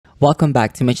Welcome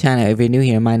back to my channel. If you're new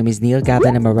here, my name is Neil Galve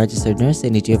and I'm a registered nurse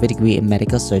and I do have a degree in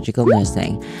medical surgical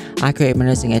nursing. I create my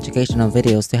nursing educational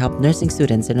videos to help nursing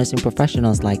students and nursing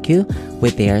professionals like you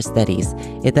with their studies.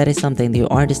 If that is something that you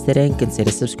are interested in,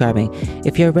 consider subscribing.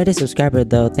 If you're already a subscriber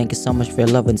though, thank you so much for your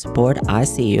love and support. I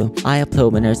see you. I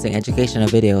upload my nursing educational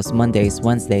videos Mondays,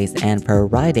 Wednesdays, and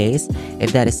Fridays.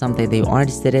 If that is something that you are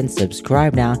interested in,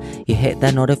 subscribe now. You hit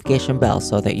that notification bell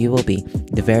so that you will be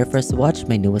the very first to watch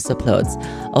my newest uploads.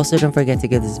 Also, don't forget to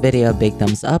give this video a big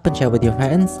thumbs up and share with your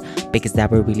friends because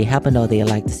that will really help and know that you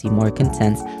like to see more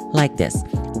content like this.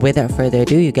 Without further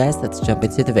ado, you guys, let's jump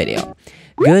into the video.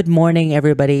 Good morning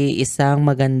everybody! Isang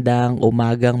magandang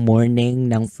umagang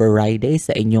morning ng Friday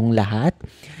sa inyong lahat.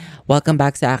 Welcome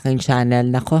back sa aking channel.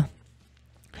 Nako,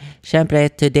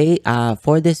 syempre, today,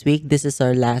 for this week, this is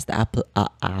our last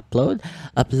upload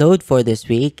for this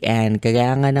week. And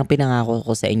kaya nga nang pinangako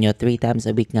ko sa inyo, 3 times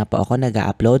a week nga po ako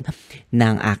nag-upload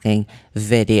ng aking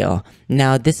video.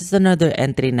 Now, this is another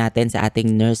entry natin sa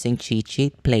ating nursing cheat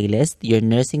sheet playlist, your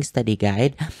nursing study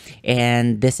guide.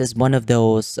 And this is one of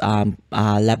those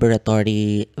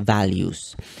laboratory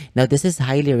values. Now, this is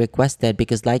highly requested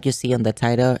because like you see on the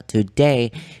title,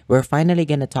 today, we're finally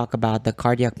going to talk about the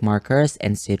cardiac markers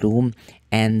and serum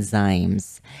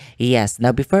enzymes. Yes,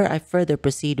 now before I further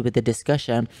proceed with the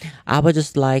discussion, I would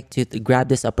just like to grab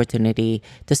this opportunity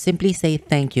to simply say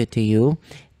thank you to you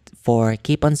for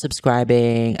keep on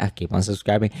subscribing,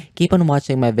 keep on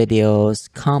watching my videos,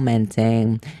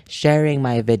 commenting, sharing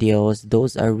my videos.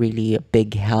 Those are really a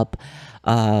big help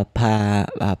on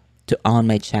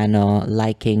my channel,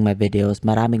 liking my videos.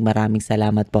 Maraming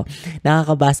salamat po.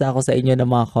 Nakakabasa ako sa inyo ng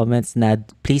mga comments na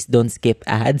please don't skip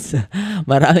ads.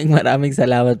 Maraming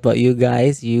salamat po. You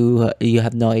guys, you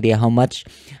have no idea how much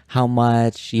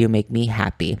you make me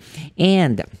happy.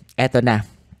 And eto na.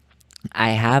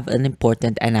 I have an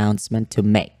important announcement to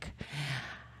make.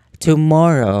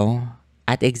 Tomorrow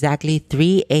at exactly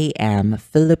 3 a.m.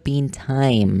 Philippine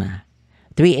time,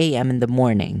 3 a.m. in the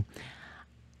morning,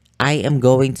 I am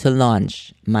going to launch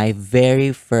my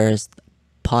very first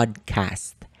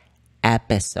podcast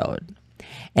episode.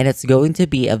 And it's going to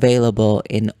be available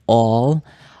in all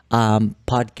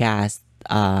podcast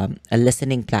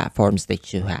listening platforms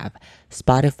that you have.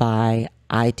 Spotify,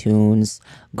 iTunes,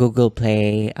 Google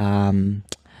Play,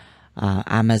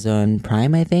 Amazon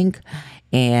Prime, I think.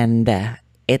 And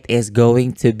it is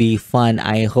going to be fun.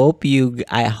 I hope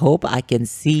I can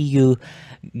see you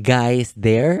guys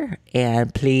there,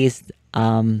 and please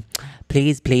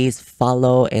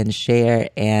follow and share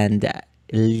and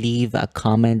leave a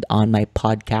comment on my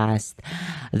podcast.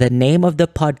 The name of the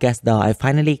podcast though, I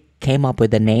finally came up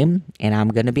with a name and I'm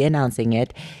gonna be announcing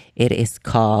it. It is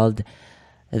called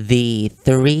the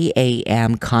 3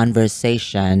 a.m.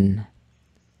 Conversation,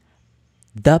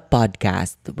 the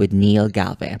podcast with Neil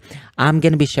Galve. I'm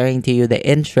gonna be sharing to you the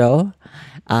intro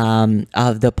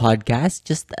of the podcast,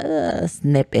 just a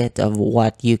snippet of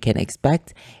what you can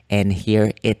expect, and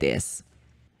here it is.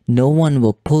 No one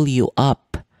will pull you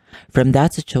up from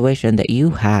that situation that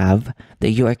you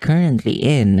are currently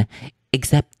in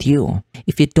except you.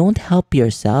 If you don't help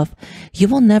yourself, you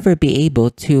will never be able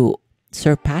to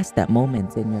surpass that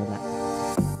moment in your life.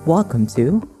 Welcome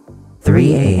to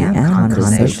 3 a.m.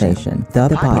 Conversation, the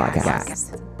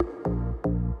podcast.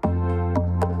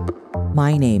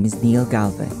 My name is Neil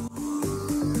Galve,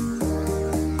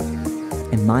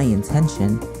 and my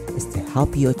intention is to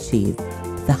help you achieve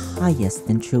the highest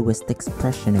and truest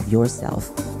expression of yourself.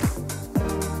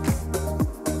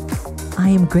 I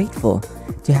am grateful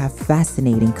to have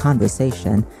fascinating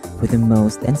conversation with the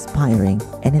most inspiring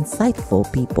and insightful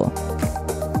people.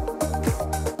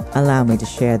 Allow me to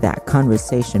share that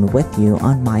conversation with you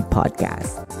on my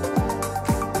podcast.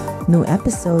 New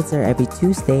episodes are every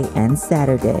Tuesday and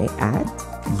Saturday at,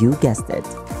 you guessed it,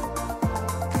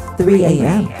 3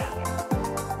 a.m.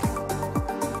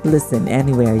 Listen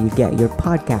anywhere you get your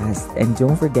podcast, and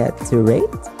don't forget to rate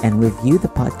and review the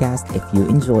podcast if you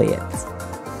enjoy it.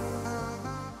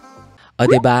 O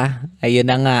diba? Ayun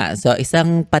na nga. So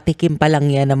isang patikim pa lang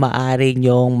yan na maaari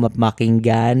nyong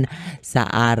makinggan sa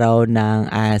araw ng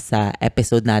sa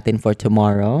episode natin for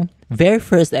tomorrow. Very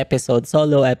first episode,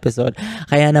 solo episode.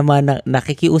 Kaya naman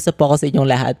nakikiusap po ako sa inyong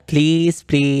lahat. Please,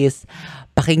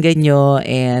 pakinggan nyo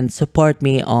and support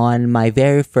me on my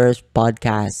very first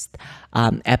podcast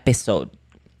episode.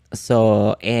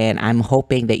 So, and I'm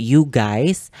hoping that you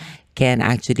guys can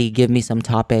actually give me some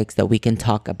topics that we can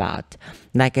talk about.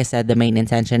 Like I said, the main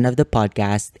intention of the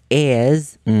podcast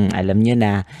is, alam nyo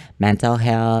na, mental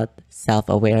health,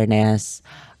 self-awareness,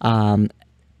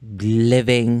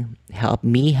 helping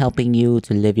you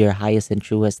to live your highest and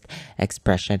truest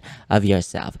expression of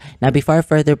yourself. Now, before I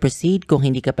further proceed, kung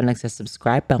hindi ka pa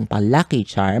nagsasubscribe pang Lucky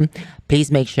Charm,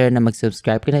 please make sure na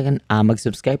mag-subscribe ka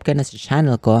na sa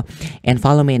channel ko and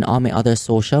follow me in all my other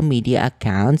social media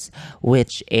accounts,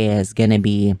 which is gonna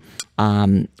be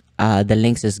the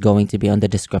links is going to be on the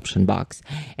description box.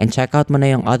 And check out mo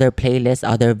na yung other playlists,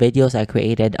 other videos I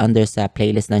created under sa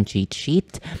playlist ng cheat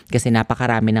sheet. Kasi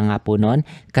napakarami na nga po nun.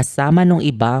 Kasama nung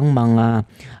ibang mga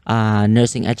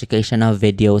nursing educational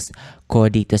videos ko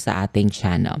dito sa ating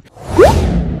channel.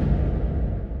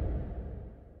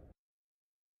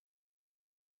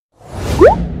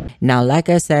 Now, like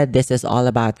I said, this is all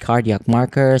about cardiac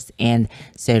markers and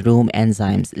serum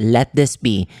enzymes. Let this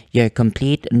be your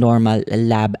complete normal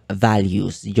lab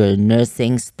values, your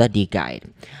nursing study guide.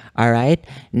 Alright?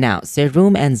 Now,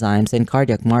 serum enzymes and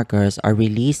cardiac markers are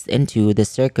released into the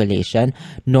circulation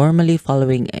normally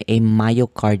following a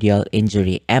myocardial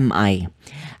injury, MI,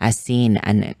 as seen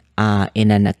in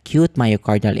an acute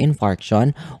myocardial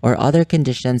infarction or other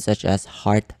conditions such as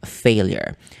heart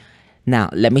failure.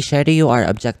 Now, let me share to you our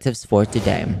objectives for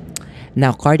today.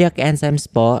 Now, cardiac enzymes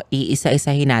po,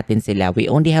 iisa-isahin natin sila. We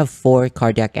only have 4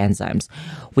 cardiac enzymes.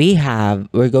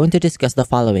 We're going to discuss the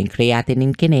following: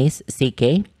 creatine kinase,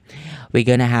 CK. We're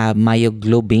gonna have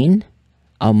myoglobin,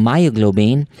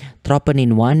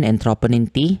 troponin 1 and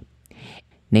troponin T,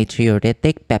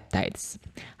 natriuretic peptides.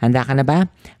 Handa ka na ba?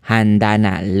 Handa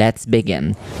na. Let's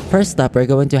begin. First up, we're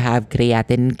going to have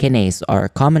creatine kinase, or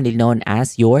commonly known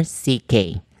as your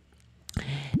CK.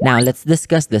 Now, let's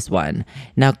discuss this one.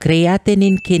 Now,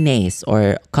 creatine kinase,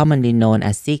 or commonly known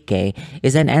as CK,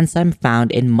 is an enzyme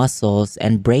found in muscles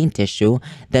and brain tissue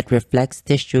that reflects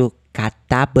tissue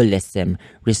catabolism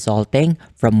resulting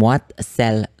from what?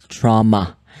 Cell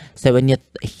trauma. So when you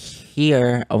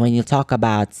talk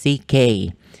about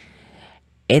CK,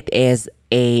 it is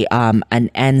an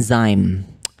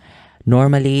enzyme.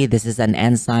 Normally, this is an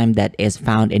enzyme that is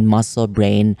found in muscle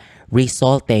brain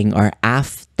resulting or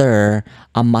after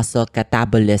a muscle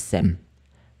catabolism.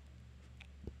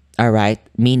 Alright,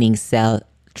 meaning cell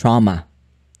trauma.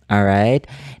 Alright,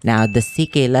 now the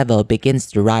CK level begins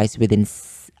to rise within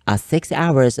 6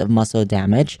 hours of muscle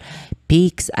damage,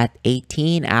 peaks at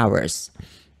 18 hours,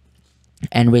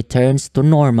 and returns to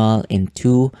normal in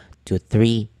 2 to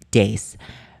 3 days.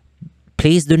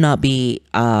 Please do not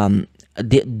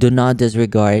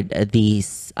disregard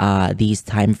these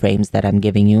time frames that I'm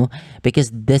giving you,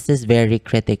 because this is very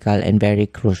critical and very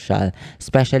crucial,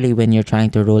 especially when you're trying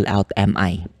to rule out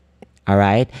MI.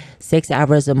 Alright, 6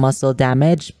 hours of muscle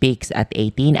damage, peaks at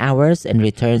 18 hours, and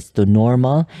returns to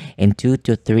normal in 2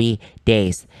 to 3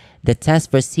 days. The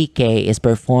test for CK is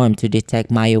performed to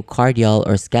detect myocardial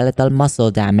or skeletal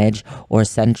muscle damage or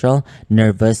central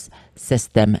nervous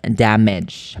system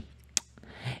damage.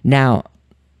 Now,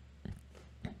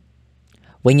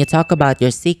 when you talk about your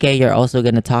CK, you're also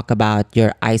going to talk about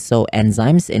your iso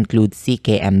enzymes, include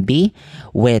CKMB,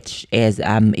 which is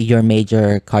your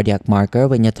major cardiac marker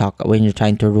when you're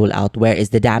trying to rule out where is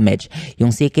the damage. Yung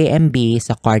CKMB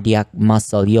sa cardiac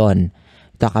muscle yon.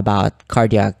 Talk about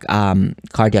cardiac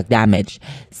damage.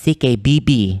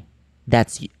 CKBB,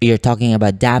 you're talking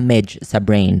about damage sa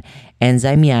brain.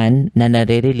 Enzyme yan na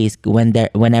nare-release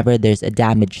whenever there's a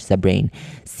damage sa brain.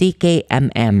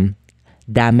 CKMM,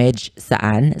 damage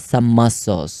saan? Sa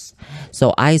muscles.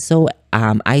 So iso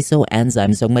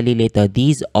enzymes, so malilito,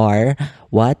 these are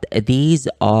what? These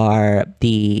are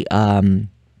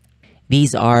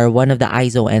one of the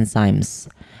iso enzymes.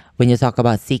 When you talk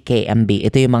about CKMB,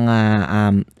 ito yung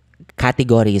mga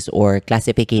categories or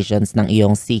classifications ng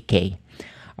iyong CK.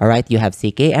 Alright, you have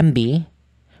CKMB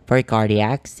for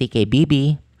cardiac,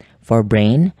 CKBB for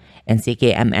brain, and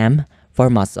CKMM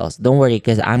for muscles. Don't worry,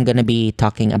 because I'm gonna be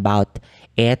talking about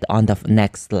it on the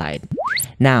next slide.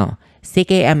 Now,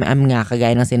 CKMM nga,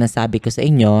 kagaya ng sinasabi ko sa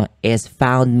inyo, is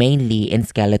found mainly in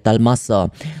skeletal muscle.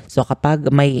 So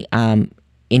kapag may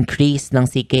increase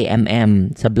ng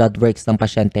CKMM sa blood works ng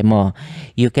pasyente mo,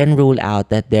 you can rule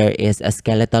out that there is a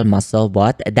skeletal muscle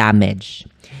damage.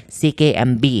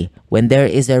 CKMB, when there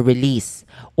is a release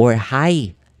or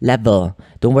high level,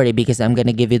 don't worry because I'm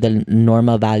gonna give you the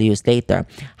normal values later.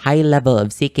 High level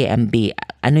of CKMB,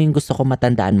 ano yung gusto ko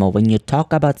matandaan mo? When you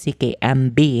talk about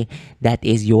CKMB, that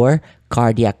is your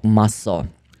cardiac muscle.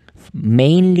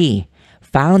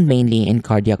 Found mainly in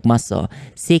cardiac muscle.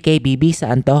 CKBB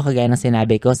saan to? Kagaya ng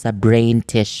sinabi ko, sa brain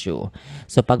tissue.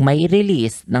 So pag may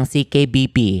release ng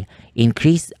CKBB,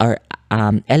 increase or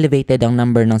elevated ang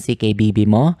number ng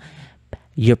CKBB mo,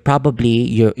 your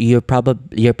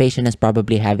patient is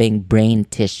probably having brain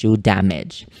tissue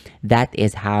damage. That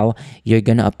is how you're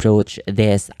gonna approach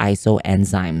this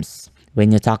isoenzymes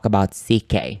when you talk about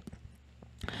CK.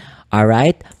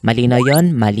 Alright, malinaw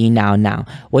yon? Malinaw now.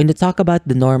 When you talk about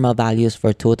the normal values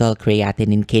for total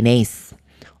creatinine kinase,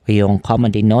 yung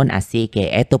commonly known as CK,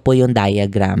 ito po yung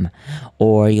diagram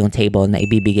or yung table na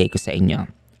ibibigay ko sa inyo.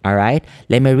 Alright,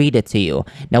 let me read it to you.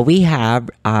 Now we have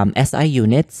SI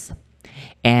units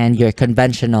and your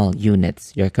conventional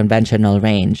units, your conventional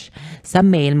range. Sa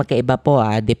male, magkaiba po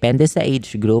depende sa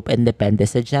age group and depende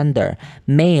sa gender.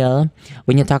 Male,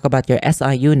 when you talk about your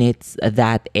SI units,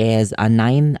 that is a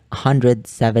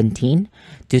 917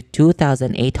 to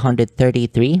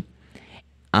 2,833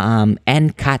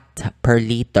 NCAT per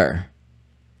liter.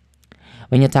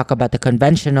 When you talk about the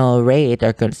conventional rate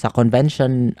or sa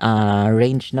convention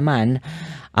range naman,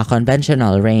 a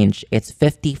conventional range, it's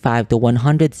 55 to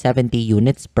 170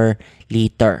 units per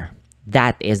liter.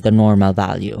 That is the normal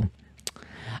value.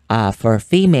 For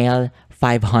female,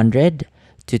 500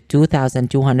 to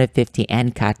 2,250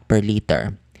 NCAT per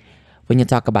liter. When you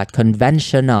talk about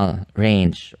conventional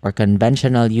range or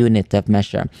conventional unit of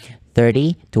measure,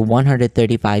 30 to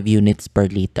 135 units per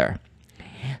liter.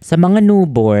 Sa mga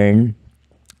newborn,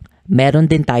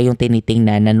 meron din tayong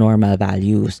tinitingnan na normal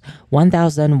values,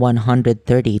 1,133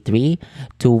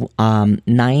 to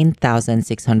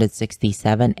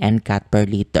 9,667 NCAT per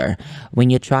liter.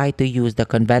 When you try to use the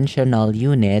conventional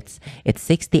units, it's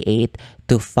 68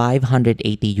 to 580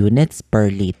 units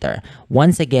per liter.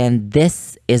 Once again,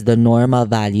 this is the normal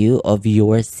value of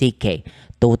your CK,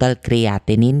 total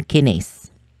creatinine kinase.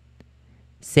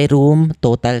 Serum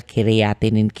total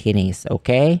creatinine kinase,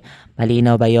 okay?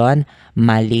 Malinaw ba yon?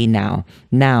 Malinaw.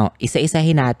 Now,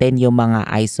 isa-isahin natin yung mga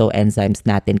isoenzymes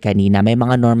natin kanina. May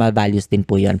mga normal values din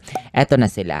po yon. Eto na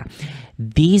sila.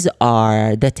 These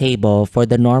are the table for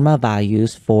the normal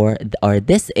values for, or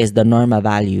this is the normal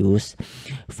values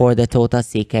for the total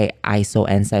CK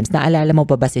isoenzymes. Naalala mo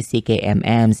pa ba si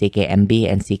CKMM, CKMB,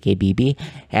 and CKBB?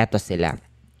 Eto sila.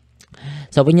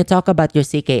 So when you talk about your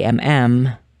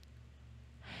CKMM,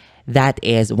 that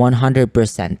is 100%.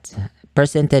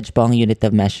 Percentage po ang unit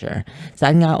of measure.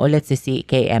 Saan nga ulit si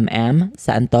CKMM?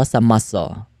 Saan to? Sa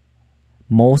muscle.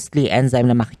 Mostly enzyme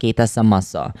na makikita sa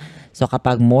muscle. So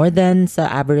kapag more than sa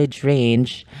average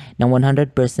range ng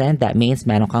 100%, that means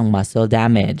meron kang muscle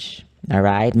damage.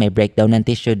 Alright? May breakdown ng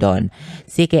tissue doon.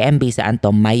 CKMB saan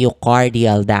to?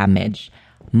 Myocardial damage.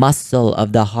 Muscle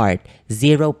of the heart.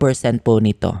 0% po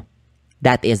nito.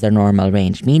 That is the normal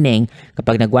range. Meaning,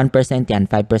 kapag nag 1% yan,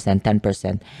 5%,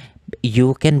 10%,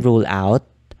 you can rule out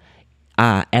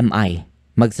MI.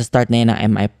 Magsa-start na yan ng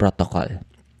MI protocol.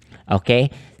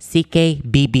 Okay?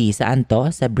 CKBB, saan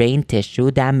to? Sa brain tissue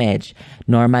damage.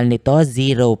 Normal nito, 0%.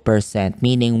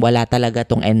 Meaning, wala talaga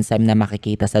tong enzyme na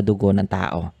makikita sa dugo ng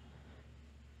tao.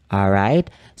 Alright?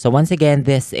 So once again,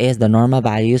 this is the normal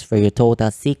values for your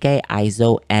total CK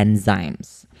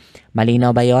isoenzymes.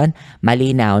 Malinaw ba yon?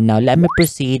 Malinaw. Now, let me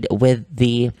proceed with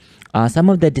the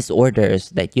some of the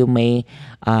disorders that you may,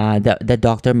 the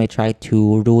doctor may try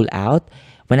to rule out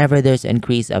whenever there's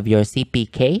increase of your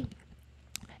CPK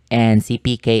and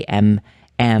CPKM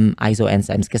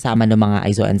isoenzymes, kasama ng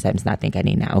mga isoenzymes natin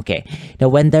kanina. Okay.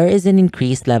 Now, when there is an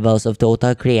increased levels of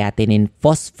total creatinine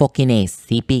phosphokinase,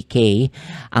 CPK,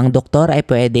 ang doktor ay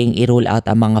pwedeng i-rule out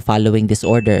ang mga following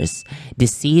disorders: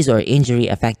 disease or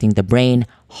injury affecting the brain,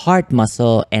 heart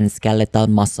muscle, and skeletal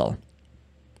muscle.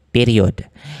 Period.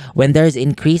 When there's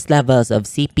increased levels of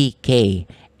CPK,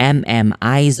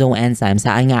 isoenzymes,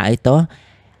 saan nga ito?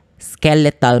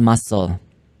 Skeletal muscle.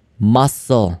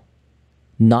 Muscle.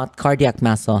 Not cardiac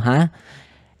muscle, ha?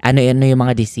 Ano yung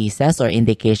mga diseases or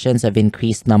indications of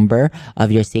increased number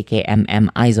of your CKMM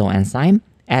isoenzyme?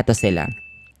 Eto sila.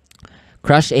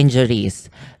 Crush injuries.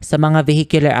 Sa mga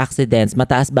vehicular accidents,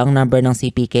 mataas ba ang number ng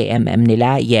CPKMM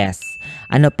nila? Yes.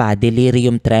 Ano pa?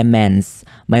 Delirium tremens.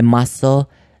 May muscle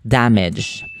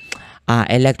damage.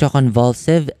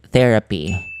 Electroconvulsive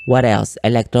therapy. What else?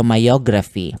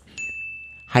 Electromyography.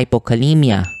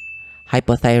 Hypokalemia.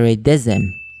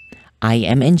 Hypothyroidism.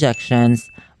 IM injections,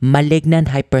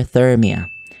 malignant hyperthermia,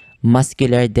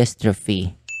 muscular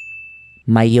dystrophy,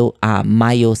 myositis.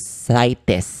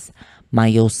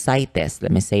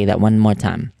 Let me say that one more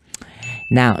time.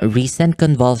 Now, recent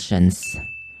convulsions,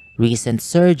 recent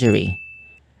surgery,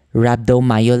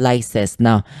 rhabdomyolysis.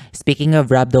 Now, speaking of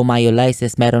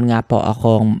rhabdomyolysis, meron nga po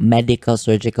akong medical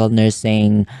surgical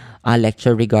nursing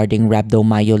lecture regarding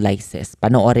rhabdomyolysis.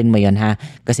 Panoorin mo yon, ha?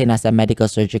 Kasi nasa medical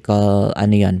surgical,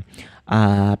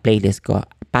 playlist ko.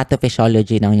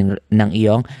 Pathophysiology ng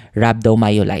iyong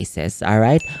rhabdomyolysis.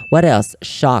 Alright? What else?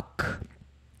 Shock.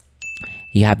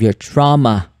 You have your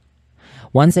trauma.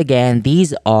 Once again,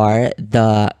 these are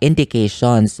the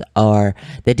indications or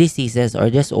the diseases or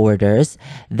disorders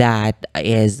that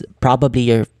is probably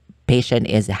your patient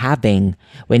is having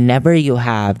whenever you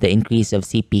have the increase of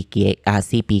CPK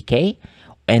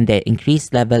and the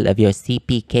increased level of your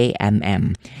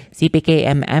CPK-MM.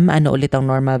 CPK-MM, ano ulit ang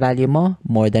normal value mo?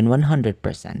 More than 100%.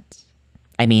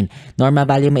 I mean, normal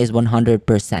value mo is 100%.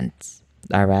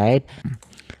 Alright?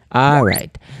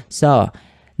 Alright. So,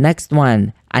 next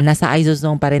one. Nasa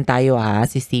isosome pa rin tayo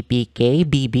si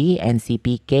CPK-BB and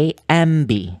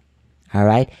CPK-MB.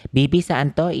 Alright? BB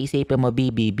saan to? Isipin mo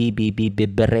BB,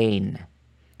 brain.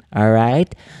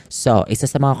 Alright? So, isa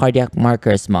sa mga cardiac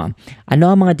markers mo. Ano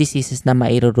ang mga diseases na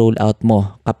mairo-rule out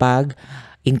mo kapag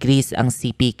increase ang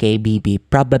CPK-BB?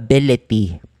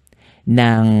 Probability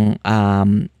ng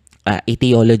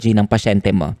etiology ng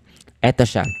pasyente mo. Ito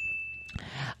siya.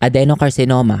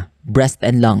 Adenocarcinoma, breast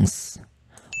and lungs.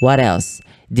 What else?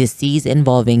 Disease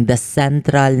involving the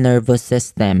central nervous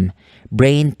system.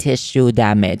 Brain tissue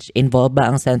damage. Involved ba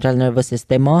ang central nervous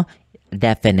system mo?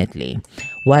 Definitely.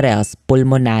 What else?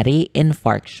 Pulmonary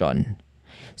infarction.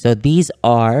 So these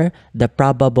are the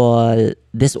probable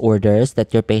disorders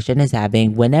that your patient is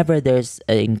having whenever there's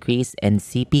an increase in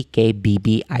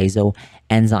CPK-BB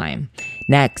isoenzyme.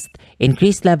 Next,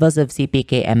 increased levels of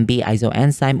CPK-MB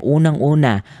isoenzyme.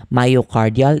 Unang-una,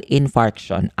 myocardial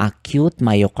infarction, acute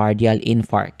myocardial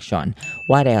infarction.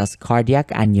 What else? Cardiac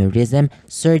aneurysm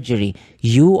surgery.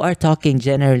 You are talking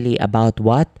generally about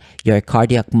what? Your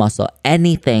cardiac muscle.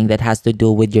 Anything that has to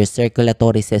do with your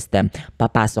circulatory system,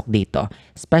 papasok dito.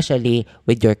 Especially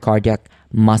with your cardiac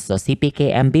muscle.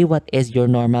 CPK-MB, what is your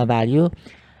normal value?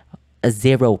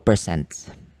 0%.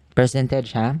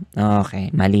 Percentage, ha?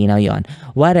 Okay, malinaw yon.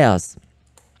 What else?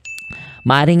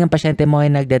 Maaring ang pasyente mo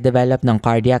ay nagde-develop ng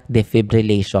cardiac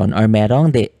defibrillation or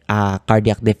merong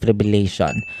cardiac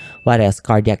defibrillation. What else?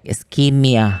 Cardiac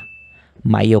ischemia,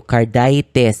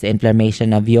 myocarditis,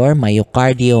 inflammation of your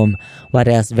myocardium.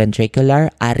 What else? Ventricular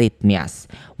arrhythmias.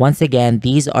 Once again,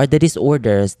 these are the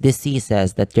disorders,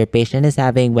 diseases that your patient is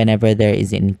having whenever there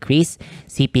is an increased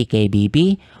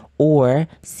CPK-BB or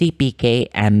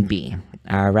CPK-MB.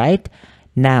 Alright?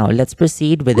 Now, let's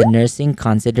proceed with the nursing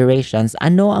considerations.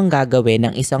 Ano ang gagawin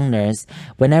ng isang nurse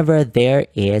whenever there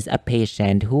is a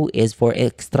patient who is for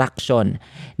extraction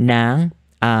ng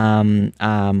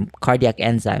cardiac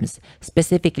enzymes?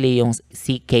 Specifically, yung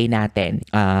CK natin,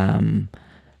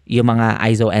 yung mga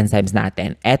isoenzymes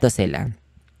natin. Eto sila.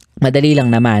 Madali lang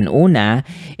naman. Una,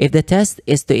 if the test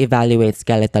is to evaluate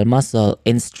skeletal muscle,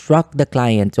 instruct the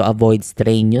client to avoid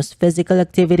strenuous physical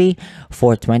activity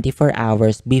for 24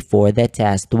 hours before the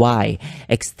test. Why?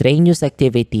 Extraneous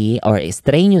activity or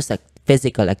strenuous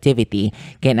physical activity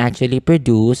can actually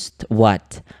produce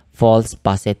what? False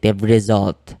positive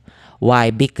result. Why?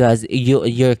 Because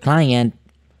your client,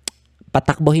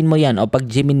 patakbohin mo yan o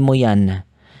pag-gymin mo yan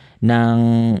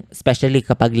ng, especially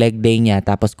kapag leg day niya,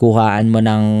 tapos kuhaan mo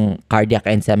ng cardiac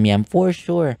enzyme yan, for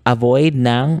sure.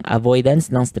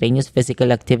 Avoidance ng strenuous physical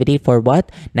activity for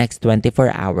what? Next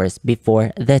 24 hours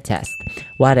before the test.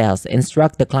 What else?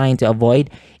 Instruct the client to avoid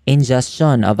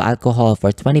ingestion of alcohol for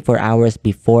 24 hours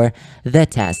before the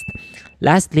test.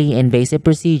 Lastly, invasive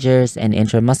procedures and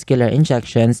intramuscular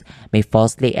injections may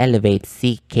falsely elevate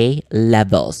CK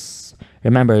levels.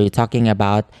 Remember, you're talking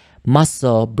about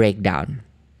muscle breakdown.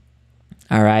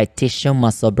 Alright, tissue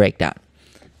muscle breakdown.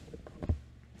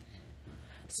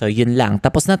 So, yun lang.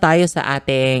 Tapos na tayo sa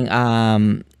ating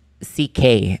CK,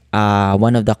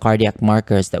 one of the cardiac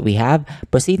markers that we have.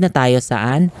 Proceed na tayo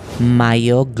saan?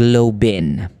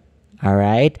 Myoglobin.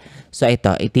 Alright? So,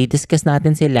 ito, itidiscuss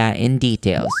natin sila in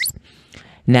details.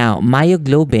 Now,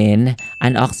 myoglobin,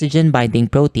 an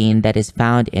oxygen-binding protein that is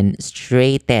found in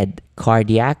striated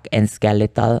cardiac and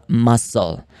skeletal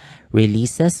muscle,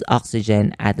 releases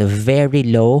oxygen at very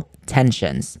low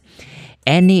tensions.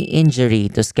 Any injury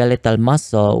to skeletal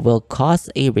muscle will cause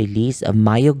a release of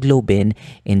myoglobin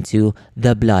into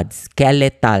the blood.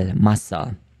 Skeletal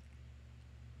muscle.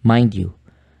 Mind you.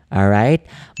 Alright?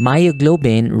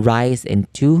 Myoglobin rise in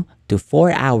 2 to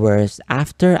 4 hours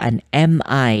after an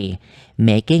MI,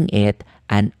 making it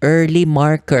an early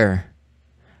marker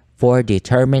for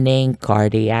determining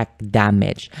cardiac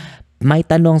damage. May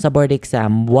tanong sa board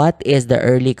exam, what is the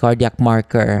early cardiac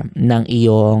marker ng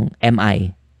iyong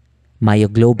MI?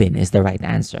 Myoglobin is the right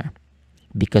answer.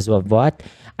 Because of what?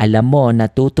 Alam mo na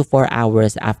 2 to 4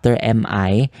 hours after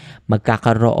MI,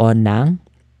 magkakaroon ng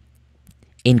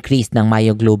increase ng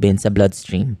myoglobin sa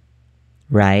bloodstream.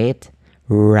 Right?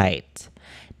 Right.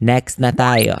 Next na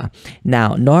tayo.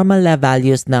 Now, normal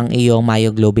values ng iyong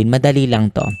myoglobin, madali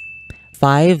lang to.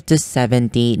 5 to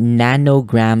 70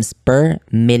 nanograms per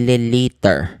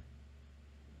milliliter.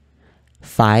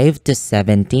 5 to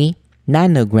 70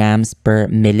 nanograms per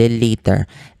milliliter.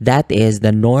 That is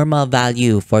the normal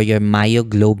value for your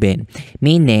myoglobin.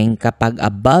 Meaning, kapag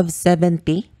above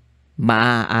 70,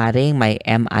 maaaring may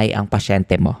MI ang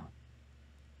pasyente mo.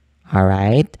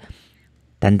 Alright?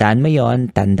 Tandaan mo yon,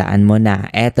 tandaan mo na.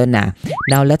 Eto na.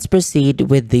 Now, let's proceed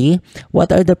with what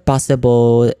are the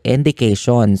possible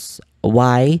indications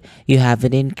why you have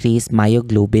an increased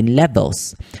myoglobin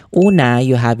levels. Una,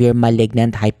 you have your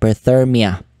malignant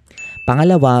hyperthermia.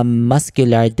 Pangalawa,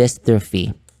 muscular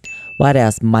dystrophy. What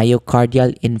else?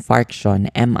 Myocardial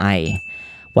infarction, MI.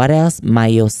 What else?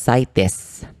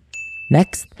 Myositis.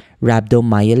 Next,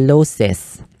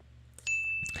 rhabdomyolysis.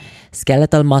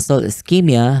 Skeletal muscle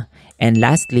ischemia. And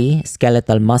lastly,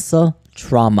 skeletal muscle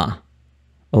trauma.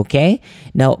 Okay?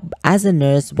 Now, as a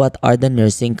nurse, what are the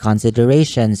nursing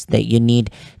considerations that you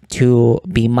need to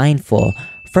be mindful?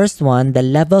 First one, the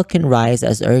level can rise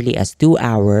as early as 2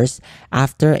 hours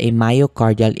after a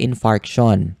myocardial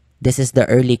infarction. This is the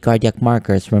early cardiac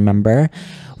markers, remember?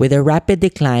 With a rapid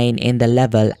decline in the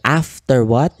level after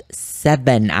what?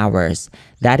 7 hours.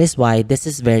 That is why this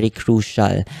is very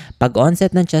crucial. Pag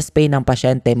onset ng chest pain ng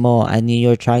pasyente mo and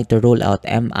you're trying to rule out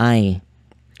MI,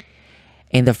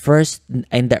 in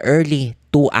the early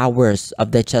 2 hours of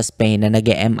the chest pain na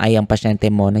nag-MI ang pasyente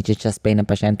mo, nag-chest pain ng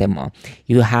pasyente mo,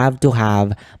 you have to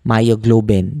have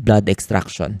myoglobin blood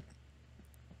extraction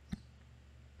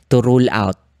to rule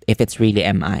out if it's really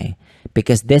MI.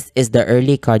 Because this is the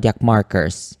early cardiac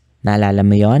markers. Naalala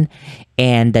mo yun?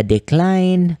 And the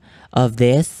decline of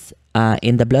this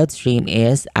in the bloodstream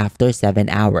is after 7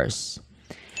 hours.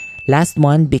 Last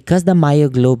one, because the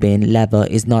myoglobin level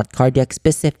is not cardiac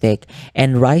specific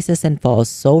and rises and falls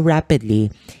so rapidly,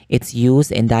 its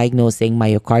use in diagnosing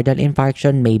myocardial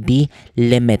infarction may be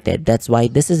limited. That's why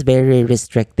this is very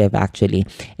restrictive actually.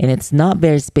 And it's not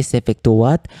very specific to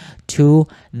what? To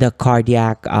the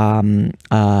cardiac,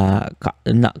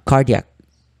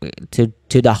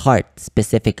 to the heart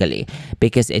specifically,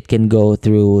 because it can go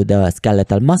through the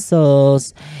skeletal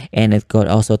muscles, and it could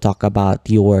also talk about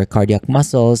your cardiac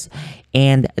muscles,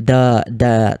 and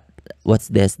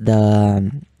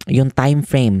yung time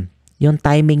frame, yung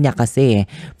timing niya kasi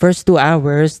first 2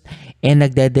 hours and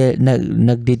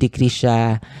nagde-decrease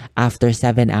siya after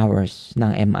 7 hours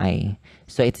ng MI.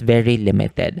 So it's very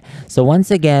limited. So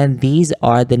once again, these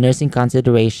are the nursing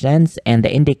considerations and the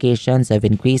indications of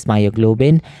increased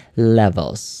myoglobin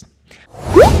levels.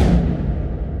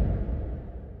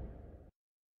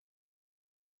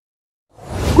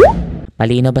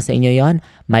 Malinaw ba sa inyo yon?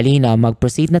 Malinaw.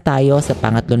 Mag-proceed na tayo sa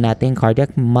pangatlo nating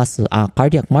cardiac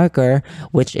marker,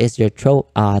 which is your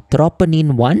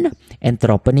troponin 1 and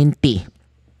troponin T.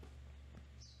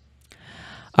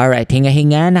 Alright,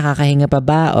 hinga-hinga, nakakahinga pa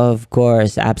ba? Of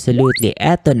course, absolutely.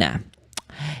 Eto na.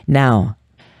 Now,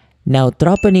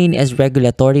 troponin is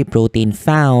regulatory protein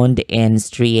found in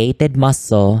striated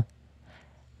muscle,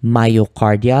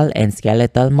 myocardial and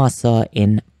skeletal muscle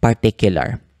in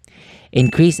particular.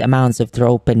 Increased amounts of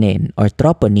troponin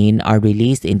are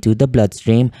released into the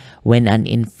bloodstream when an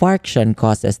infarction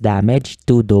causes damage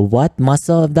to the what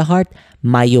muscle of the heart?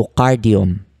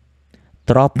 Myocardium.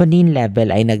 Troponin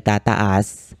level ay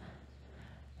nagtataas,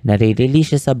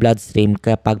 nare-release siya sa bloodstream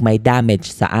kapag may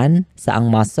damage saan? Saang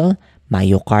muscle?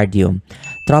 Myocardium.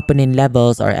 Troponin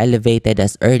levels are elevated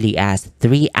as early as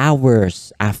 3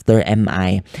 hours after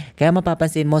MI. Kaya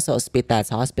mapapansin mo sa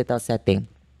hospital setting,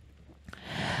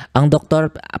 ang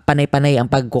doktor panay-panay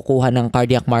ang pagkukuha ng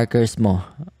cardiac markers mo.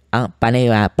 Ang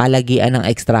palagian ng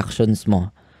extractions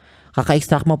mo.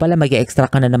 Kaka-extract mo pala,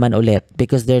 mag-extract ka na naman ulit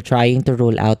because they're trying to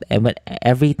rule out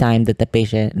every time that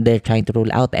they're trying to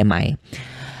rule out MI.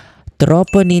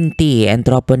 Troponin T and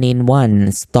troponin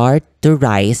 1 start to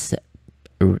rise.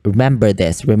 Remember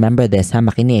this, ha,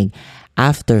 makinig.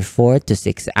 After 4 to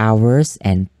 6 hours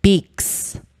and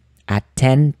peaks at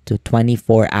 10 to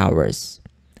 24 hours.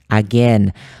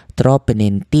 Again,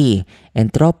 troponin T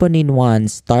and troponin 1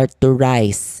 start to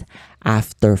rise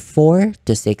after 4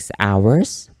 to 6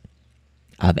 hours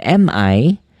of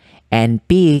MI and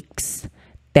peaks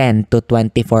 10 to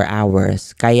 24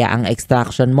 hours. Kaya ang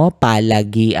extraction mo,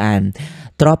 palagian.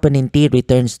 Troponin T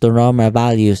returns to normal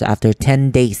values after 10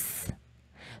 days.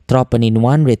 Troponin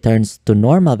 1 returns to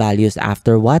normal values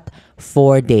after what?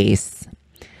 4 days.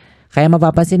 Kaya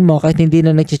mapapansin mo, kahit hindi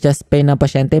na nag-chest pain ng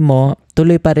pasyente mo,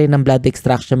 tuloy pa rin ang blood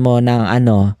extraction mo ng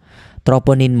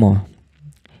troponin mo.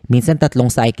 Minsan 3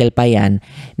 cycle pa yan.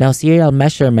 Now, serial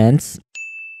measurements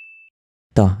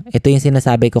Ito yung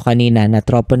sinasabi ko kanina na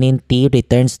troponin T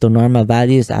returns to normal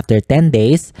values after 10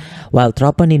 days, while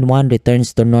troponin 1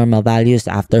 returns to normal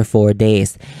values after 4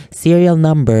 days. Serial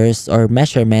numbers or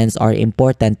measurements are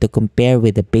important to compare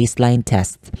with the baseline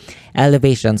test.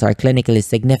 Elevations are clinically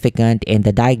significant in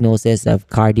the diagnosis of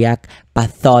cardiac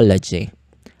pathology.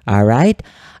 Alright?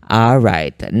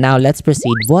 Alright. Now, let's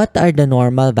proceed. What are the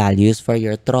normal values for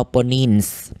your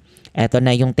troponins? Ito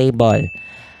na yung table.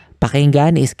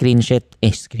 Pakinggan, screenshot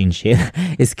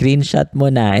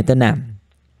mo na. Ito na.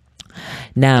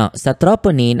 Now, sa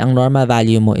troponin, ang normal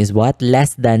value mo is what?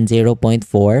 Less than 0.4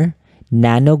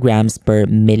 nanograms per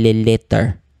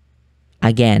milliliter.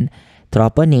 Again,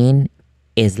 troponin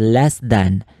is less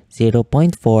than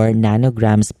 0.4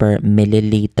 nanograms per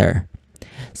milliliter.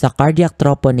 Sa cardiac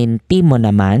troponin T mo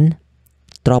naman,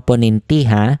 troponin T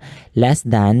less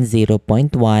than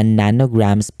 0.1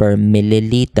 nanograms per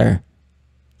milliliter.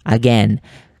 Again,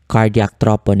 cardiac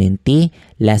troponin T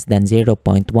less than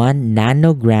 0.1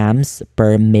 nanograms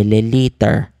per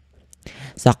milliliter.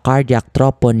 Sa cardiac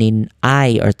troponin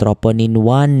I or troponin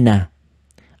 1,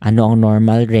 ano ang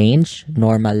normal range?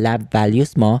 Normal lab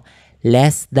values mo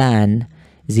less than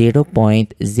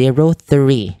 0.03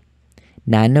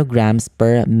 nanograms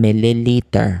per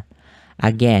milliliter.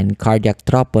 Again, cardiac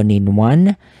troponin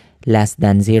 1 less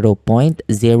than 0.03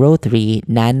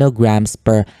 nanograms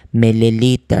per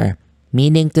milliliter.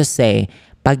 Meaning to say,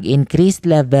 pag increased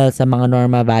level sa mga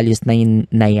normal values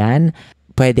na yan,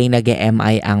 pwedeng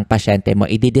nag-MI ang pasyente mo.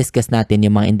 I-discuss natin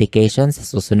yung mga indications sa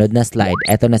susunod na slide.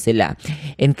 Ito na sila.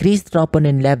 Increased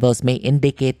troponin levels may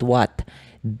indicate what?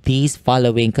 These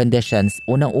following conditions.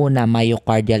 Unang-una,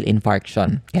 myocardial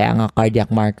infarction. Kaya nga cardiac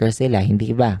marker sila,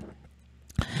 hindi ba?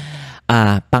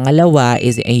 Pangalawa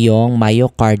is yung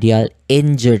myocardial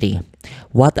injury.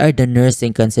 What are the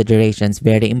nursing considerations?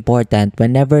 Very important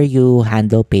whenever you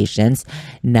handle patients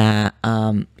na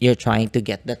you're trying to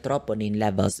get the troponin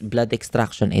levels. Blood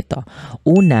extraction ito.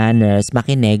 Una, nurse,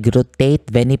 makinig, rotate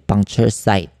venipuncture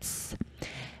sites.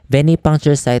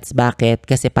 Venipuncture sites, bakit?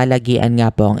 Kasi palagian nga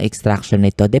po ang extraction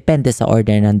nito. Depende sa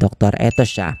order ng doktor. Ito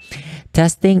siya.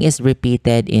 Testing is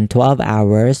repeated in 12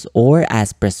 hours or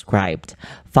as prescribed,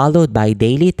 followed by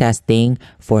daily testing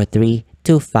for 3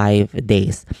 to 5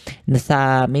 days.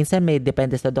 Minsan may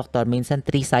depende sa doktor. Minsan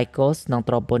 3 cycles ng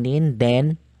troponin,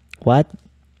 then what?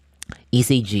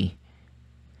 ECG.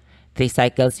 3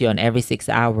 cycles yon every 6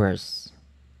 hours.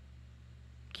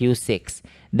 Q6.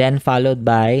 Then followed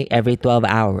by every 12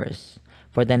 hours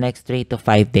for the next 3 to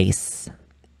 5 days.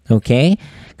 Okay?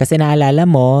 Kasi naalala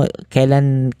mo,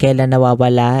 kailan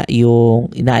nawawala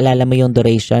naalala mo yung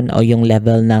duration o yung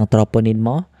level ng troponin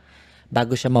mo?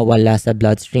 Bago siya mawala sa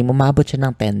bloodstream, umabot siya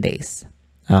ng 10 days.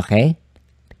 Okay?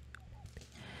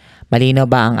 Malinaw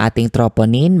ba ang ating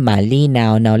troponin?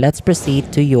 Malinaw. Now, let's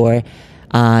proceed to your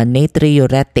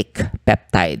natriuretic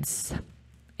peptides.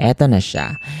 Eto na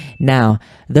siya. Now,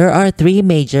 there are 3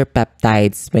 major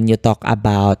peptides when you talk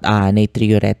about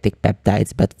natriuretic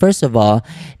peptides. But first of all,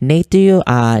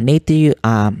 natriuretic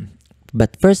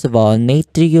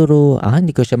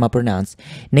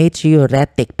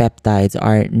peptides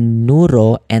are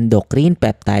neuroendocrine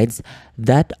peptides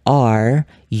that are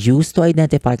used to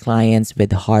identify clients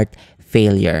with heart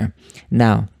failure.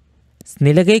 Now,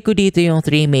 nilagay ko dito yung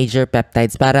 3 major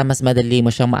peptides para mas madali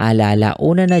mo siyang maalala.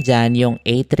 Una na dyan, yung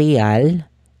atrial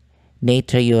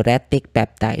natriuretic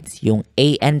peptides, yung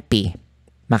ANP.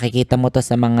 Makikita mo to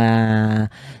sa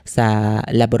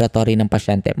laboratory ng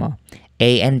pasyente mo.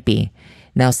 ANP.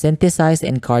 Now, synthesized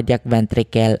in cardiac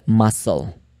ventricle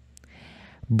muscle.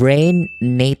 Brain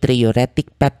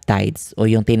natriuretic peptides o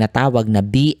yung tinatawag na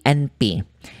BNP.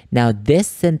 Now, this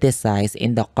synthesized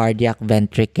in the cardiac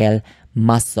ventricle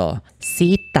muscle.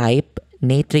 C-type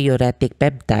natriuretic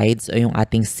peptides o yung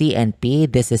ating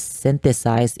CNP, this is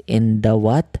synthesized in the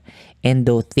what?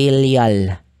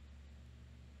 Endothelial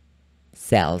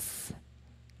cells.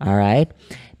 Alright?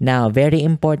 Now, very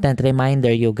important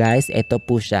reminder you guys, ito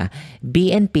po siya.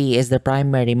 BNP is the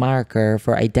primary marker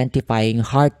for identifying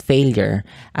heart failure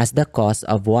as the cause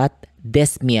of what?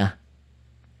 Dyspnea.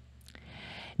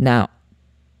 Now,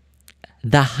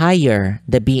 the higher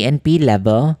the BNP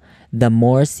level, the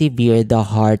more severe the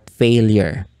heart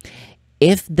failure.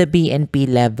 If the BNP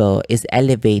level is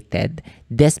elevated,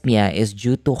 dyspnea is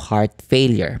due to heart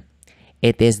failure.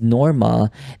 It is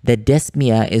normal that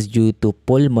dyspnea is due to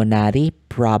pulmonary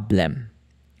problem.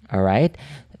 All right?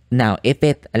 Now,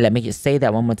 let me just say that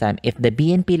one more time. If the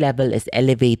BNP level is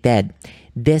elevated,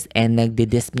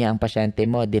 nagdi-dyspnea ang pasyente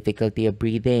mo, difficulty of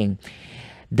breathing,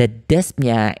 the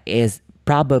dyspnea is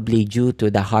probably due to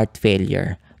the heart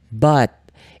failure. But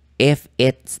if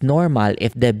it's normal,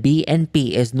 if the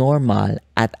BNP is normal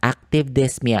at active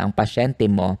dyspnea ang pasyente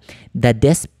mo, the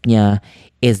dyspnea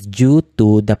is due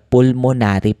to the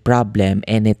pulmonary problem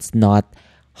and it's not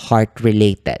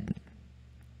heart-related.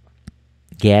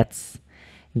 Gets?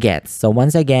 So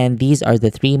once again, these are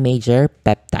the 3 major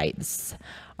peptides.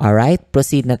 Alright,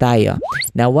 proceed na tayo.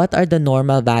 Now, what are the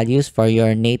normal values for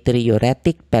your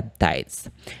natriuretic peptides?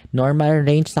 Normal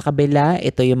range sa kabila,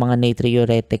 ito yung mga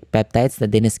natriuretic peptides na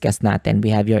diniscuss natin.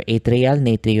 We have your atrial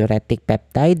natriuretic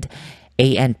peptide,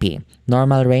 ANP.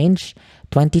 Normal range,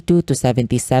 22 to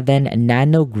 77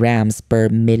 nanograms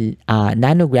per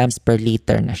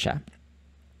liter na siya.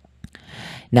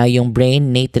 Now, yung brain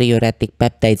natriuretic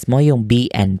peptides mo, yung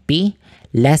BNP,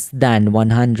 less than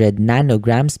 100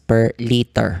 nanograms per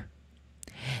liter.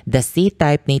 The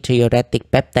C-type natriuretic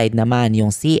peptide naman,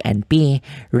 yung CNP,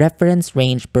 reference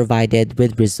range provided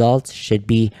with results should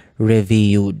be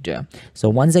reviewed.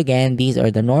 So once again, these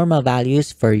are the normal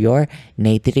values for your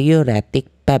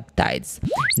natriuretic peptides.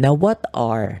 Now, what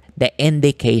are the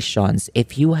indications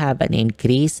if you have an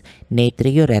increased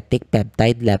natriuretic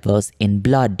peptide levels in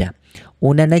blood?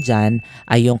 Una na dyan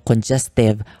ay yung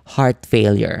congestive heart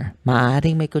failure.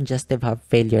 Maaaring may congestive heart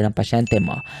failure ng pasyente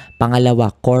mo.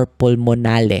 Pangalawa, cor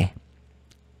pulmonale.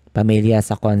 Pamilya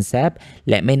sa concept?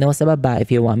 Let me know sa baba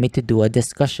if you want me to do a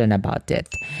discussion about it.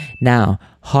 Now,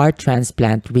 heart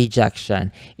transplant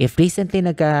rejection. If recently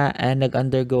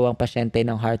nag-undergo ang pasyente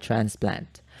ng heart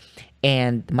transplant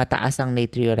and mataas ang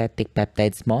natriuretic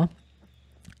peptides mo,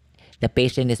 the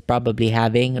patient is probably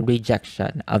having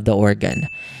rejection of the organ.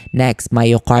 Next,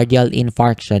 myocardial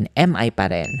infarction, MI pa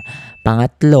rin.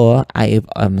 Pangatlo,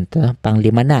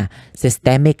 panglima na,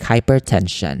 systemic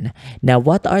hypertension. Now,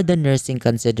 what are the nursing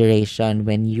consideration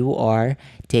when you are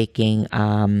taking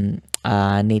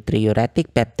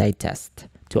natriuretic peptide test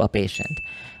to a patient?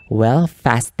 Well,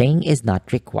 fasting is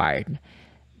not required.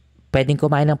 Pwedeng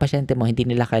kumain ng pasyente mo, hindi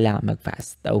nila kailangan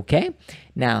mag-fast. Okay?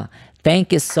 Now,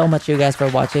 thank you so much you guys for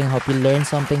watching. Hope you learned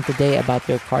something today about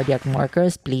your cardiac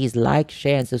markers. Please like,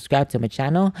 share, and subscribe to my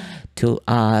channel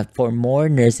for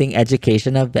more nursing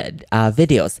educational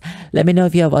videos. Let me know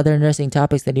if you have other nursing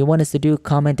topics that you want us to do.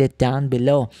 Comment it down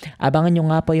below. Abangan nyo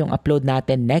nga po yung upload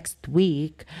natin next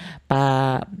week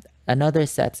another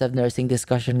sets of nursing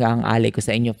discussion nga ang alay ko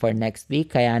sa inyo for next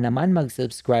week. Kaya naman,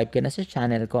 mag-subscribe ka na sa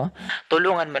channel ko.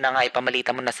 Tulungan mo na nga,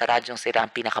 ipamalita mo na sa Radyong Sira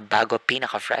ang pinakabago,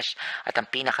 pinaka-fresh, at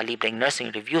ang pinakalibreng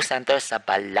nursing review center sa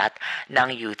balat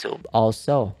ng YouTube.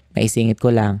 Also, naisingit ko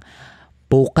lang,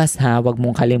 bukas ha, wag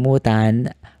mong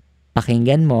kalimutan,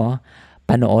 pakinggan mo,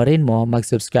 panoorin mo,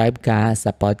 mag-subscribe ka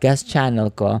sa podcast channel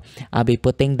ko. I'll be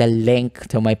putting the link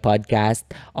to my podcast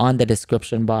on the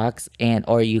description box,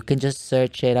 or you can just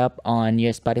search it up on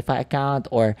your Spotify account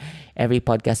or every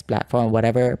podcast platform,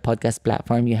 whatever podcast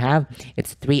platform you have.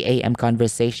 It's 3 a.m.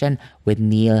 Conversation with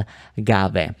Neil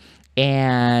Galve.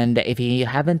 And if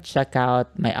you haven't checked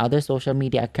out my other social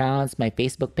media accounts, my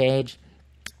Facebook page,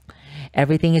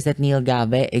 everything is at Neil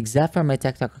Galve except for my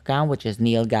TikTok account, which is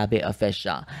Neil Galve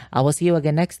Official. I will see you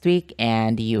again next week,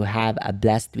 and you have a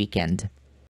blessed weekend.